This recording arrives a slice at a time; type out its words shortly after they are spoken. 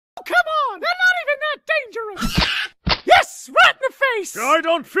face! I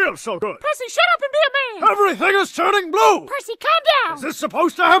don't feel so good. Percy, shut up and be a man! Everything is turning blue! Percy, calm down! Is this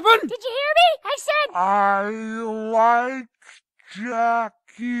supposed to happen? Did you hear me? I said... I like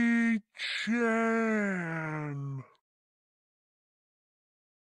Jackie Chan.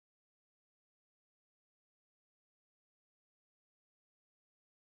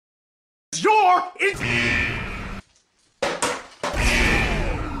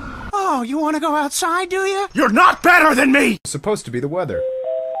 Oh, you want to go outside, do you? You're not better than me! Supposed to be the weather.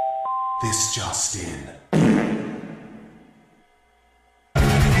 This just in.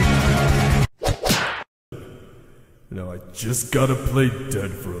 Now I just gotta play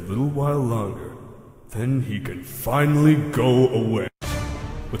dead for a little while longer. Then he can finally go away.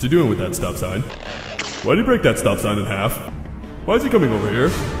 What's he doing with that stop sign? Why'd he break that stop sign in half? Why is he coming over here?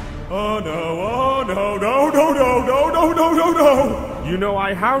 Oh no, no, no, no, no, no, no, no, no, no! You know,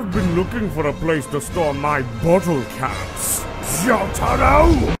 I have been looking for a place to store my bottle caps.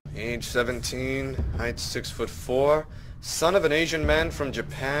 Jotaro! Age 17, height 6'4", son of an Asian man from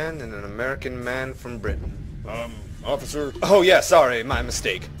Japan and an American man from Britain. Officer? Oh yeah, sorry, my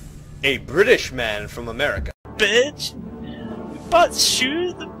mistake. A British man from America. Bitch! But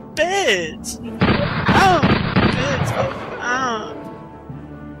shoot the bitch! Oh, bitch! Oh.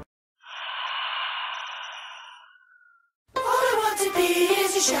 All I want to be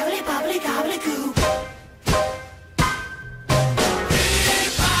is a shabbily bobbly gobbly goo.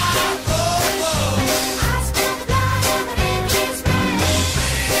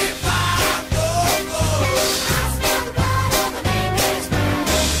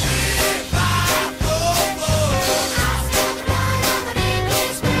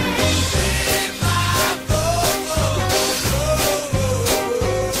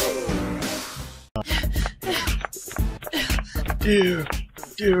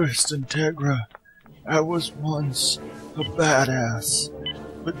 Dearest Integra, I was once a badass,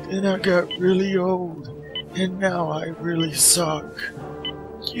 but then I got really old, and now I really suck.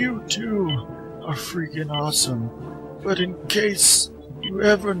 You too are freaking awesome, but in case you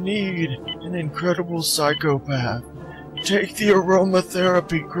ever need an incredible psychopath, take the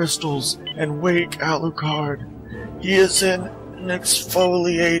aromatherapy crystals and wake Alucard. He is an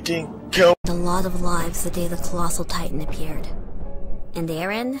exfoliating kill. A lot of lives the day the Colossal Titan appeared. And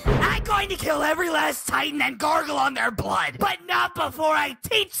Aaron? I'm going to kill every last Titan and gargle on their blood, but not before I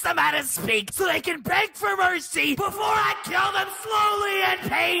teach them how to speak so they can beg for mercy before I kill them slowly and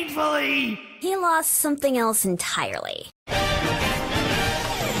painfully! He lost something else entirely.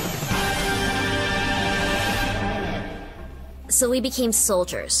 So we became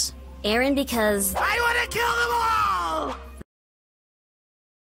soldiers. Aaron because... I want to kill them all!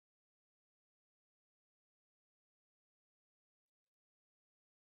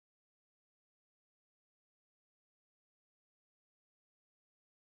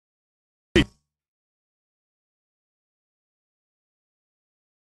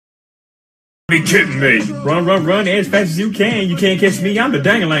 Be kidding me. Run, run, run as fast as you can. You can't catch me. I'm the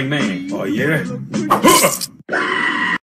dangling man. Oh, yeah?